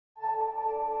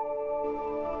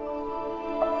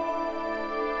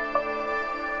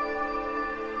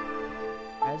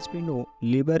As we know,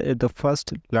 liver is the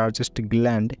first largest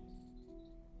gland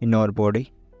in our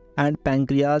body, and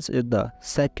pancreas is the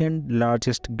second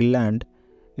largest gland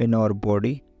in our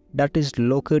body that is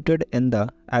located in the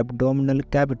abdominal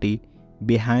cavity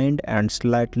behind and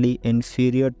slightly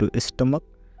inferior to stomach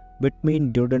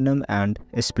between duodenum and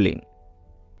spleen.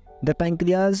 The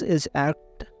pancreas is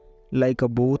act like a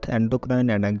both endocrine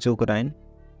and exocrine.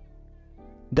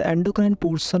 The endocrine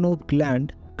portion of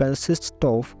gland consists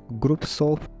of groups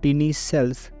of tiny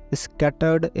cells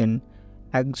scattered in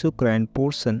exocrine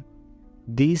portion.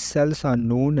 These cells are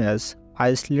known as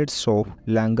islets of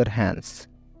Langerhans.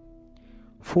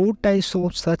 4 types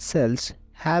of such cells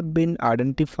have been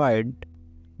identified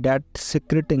that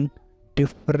secreting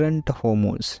different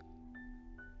hormones.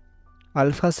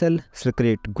 Alpha cell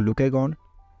secrete glucagon,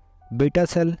 beta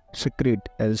cell secrete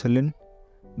insulin,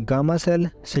 gamma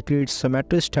cell secretes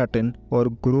somatostatin or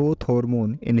growth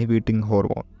hormone inhibiting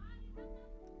hormone.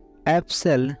 F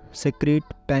cell secrete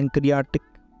pancreatic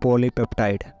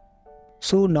polypeptide.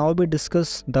 So now we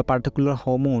discuss the particular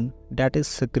hormone that is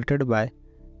secreted by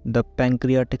the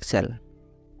pancreatic cell.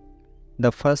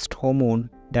 The first hormone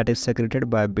that is secreted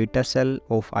by beta cell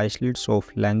of islets of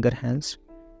Langerhans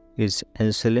is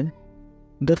insulin.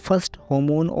 The first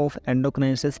hormone of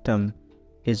endocrine system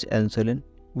is insulin,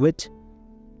 which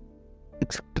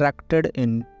extracted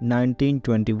in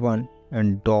 1921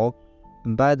 in dog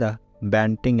by the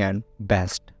Banting and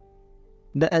Best.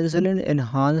 The insulin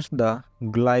enhanced the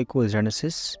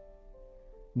glycogenesis.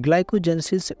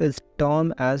 Glycogenesis is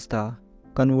termed as the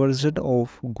conversion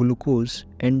of glucose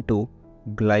into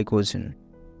glycogen.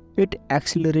 It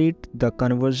accelerates the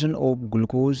conversion of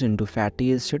glucose into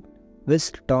fatty acid, which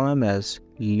is termed as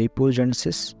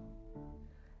lipogenesis,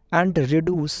 and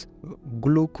reduce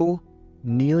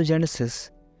gluconeogenesis.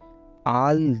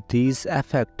 All these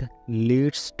effects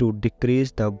leads to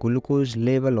decrease the glucose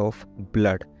level of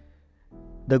blood.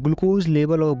 The glucose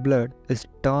level of blood is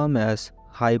termed as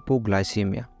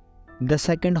hypoglycemia. The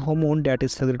second hormone that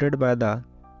is secreted by the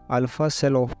alpha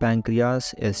cell of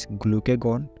pancreas is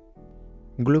glucagon.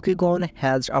 Glucagon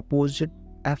has opposite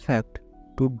effect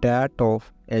to that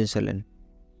of insulin.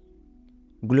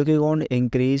 Glucagon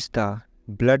increases the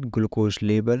blood glucose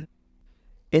level.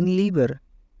 In liver,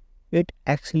 it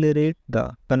accelerates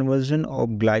the conversion of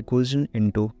glycogen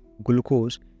into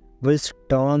glucose, which is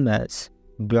termed as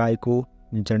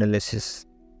glycogenolysis.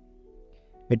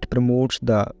 It promotes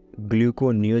the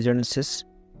gluconeogenesis.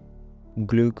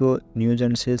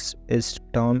 Gluconeogenesis is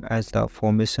termed as the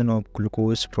formation of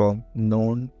glucose from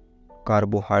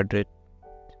non-carbohydrate.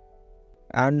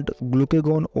 And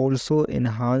glucagon also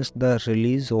enhances the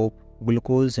release of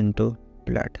glucose into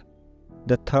blood.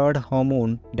 The third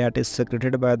hormone that is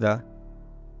secreted by the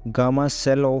gamma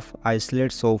cell of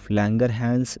islets of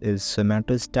Langerhans is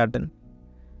somatostatin.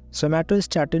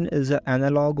 Somatostatin is an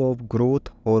analog of growth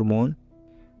hormone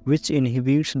which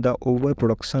inhibits the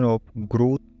overproduction of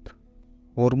growth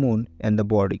hormone in the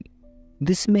body.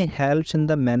 This may help in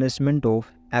the management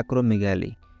of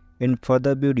acromegaly. In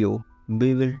further video,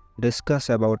 we will discuss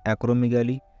about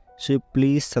acromegaly, so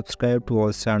please subscribe to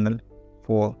our channel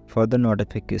for further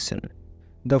notification.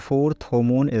 The fourth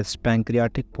hormone is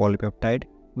pancreatic polypeptide,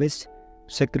 which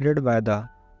secreted by the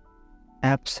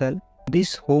F cell.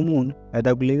 This hormone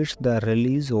regulates the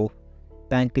release of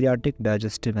pancreatic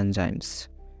digestive enzymes.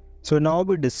 So now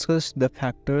we discuss the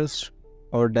factors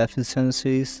or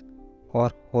deficiencies or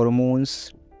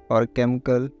hormones or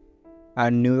chemical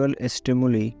and neural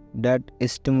stimuli that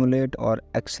stimulate or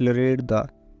accelerate the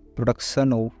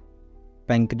production of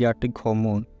pancreatic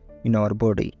hormone in our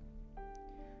body.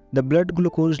 The blood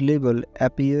glucose level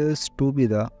appears to be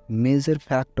the major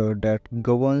factor that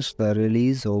governs the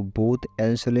release of both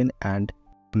insulin and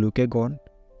glucagon.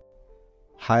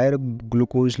 Higher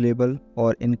glucose level,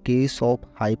 or in case of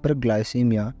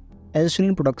hyperglycemia,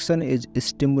 insulin production is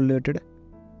stimulated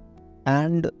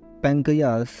and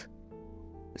pancreas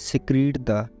secrete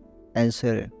the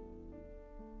insulin,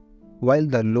 while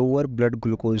the lower blood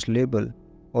glucose level,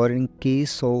 or in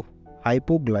case of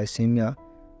hypoglycemia,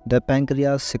 the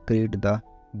pancreas secrete the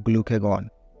glucagon.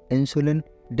 Insulin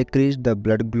decrease the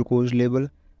blood glucose level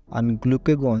and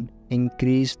glucagon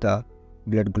increase the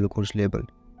blood glucose level.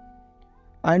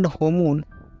 And hormone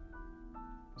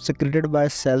secreted by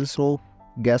cells of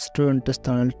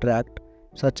gastrointestinal tract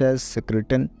such as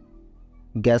secretin,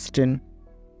 gastrin,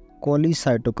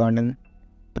 cholecytokinin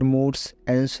promotes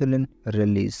insulin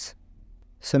release.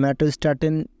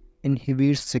 Somatostatin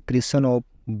inhibits secretion of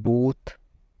both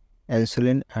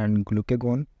insulin and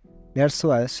glucagon. That's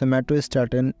why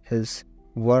somatostatin is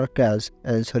work as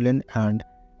insulin and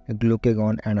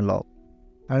glucagon analog.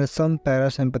 and some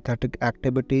parasympathetic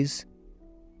activities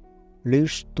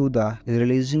leads to the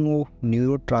releasing of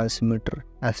neurotransmitter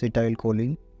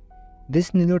acetylcholine.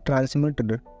 This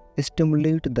neurotransmitter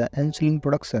stimulates the insulin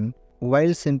production,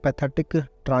 while sympathetic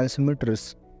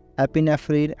transmitters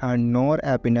epinephrine and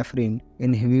norepinephrine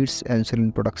inhibits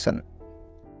insulin production.